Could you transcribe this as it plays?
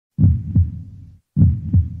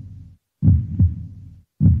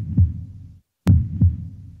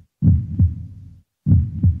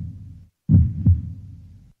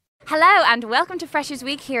Hello and welcome to Freshers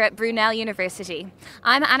Week here at Brunel University.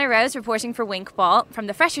 I'm Annarose reporting for WinkBall from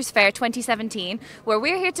the Freshers Fayre 2017, where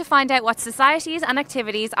we're here to find out what societies and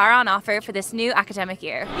activities are on offer for this new academic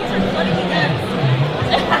year.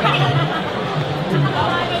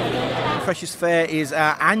 Freshers Fayre is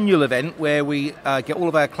our annual event where we get all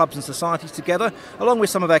of our clubs and societies together along with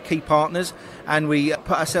some of our key partners, and we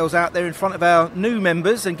put ourselves out there in front of our new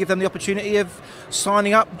members and give them the opportunity of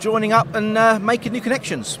signing up, joining up and making new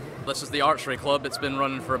connections. This is the archery club. It's been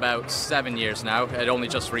running for about 7 years now. It only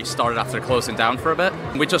just restarted after closing down for a bit.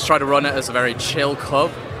 We just try to run it as a very chill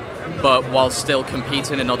club, but while still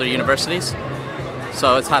competing in other universities.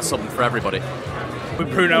 So it has something for everybody.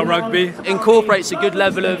 With Brunel Rugby, incorporates a good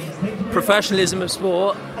level of professionalism of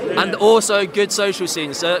sport and also a good social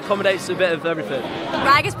scene, so it accommodates a bit of everything.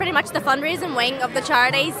 RAG is pretty much the fundraising wing of the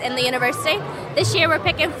charities in the university. This year we're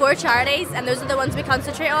picking 4 charities and those are the ones we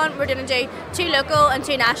concentrate on. We're going to do 2 local and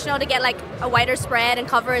 2 national to get like a wider spread and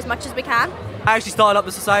cover as much as we can. I actually started up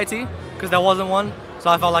the society because there wasn't one, so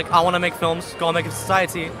I felt like I want to make films, go and make a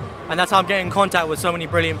society, and that's how I'm getting in contact with so many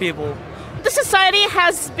brilliant people. The society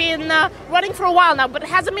has been running for a while now, but it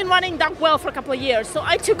hasn't been running that well for a couple of years, so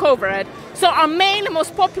I took over it. So our main and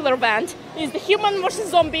most popular event is the Human vs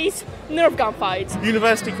Zombies Nerf gun fight.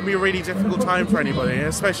 University can be a really difficult time for anybody,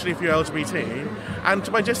 especially if you're LGBT.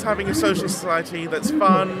 And by just having a social society that's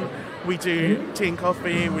fun, we do tea and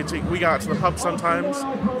coffee, we go out to the pub sometimes.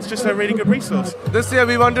 It's just a really good resource. This year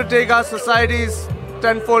we want to take our societies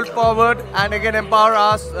tenfold forward and again empower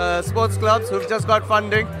our sports clubs who've just got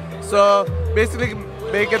funding. So basically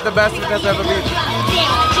make it the best it has ever been.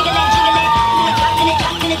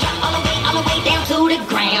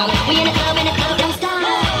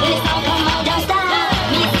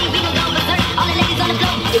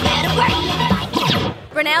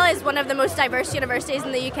 Brunel is one of the most diverse universities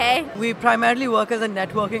in the UK. We primarily work as a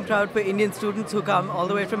networking crowd for Indian students who come all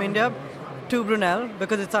the way from India to Brunel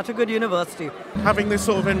because it's such a good university. Having this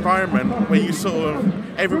sort of environment where you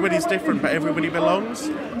everybody's different but everybody belongs,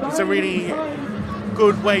 it's a really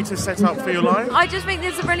good way to set up for your life. I just think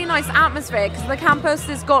there's a really nice atmosphere because the campus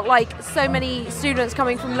has got like so many students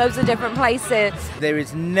coming from loads of different places. There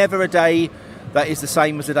is never a day that is the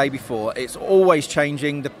same as the day before. It's always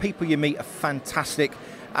changing. The people you meet are fantastic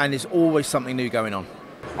and there's always something new going on.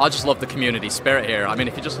 I just love the community spirit here. I mean,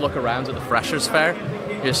 if you just look around at the Freshers Fayre,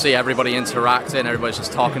 you see everybody interacting, everybody's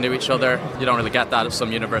just talking to each other. You don't really get that at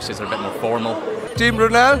some universities that are a bit more formal. Team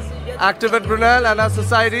Brunel, active at Brunel and our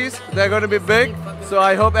societies, they're going to be big. So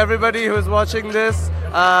I hope everybody who is watching this,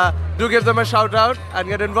 do give them a shout out and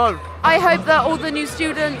get involved. I hope that all the new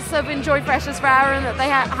students have enjoyed Freshers Fayre and that they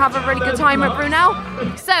have a really good time at Brunel.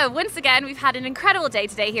 So once again, we've had an incredible day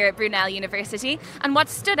today here at Brunel University, and what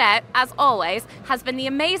stood out, as always, has been the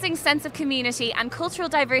amazing sense of community and cultural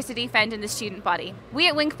diversity found in the student body. We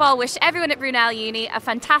at WinkBall wish everyone at Brunel Uni a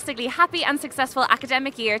fantastically happy and successful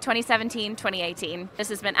academic year 2017-2018. This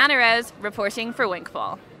has been Annarose reporting for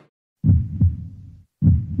WinkBall.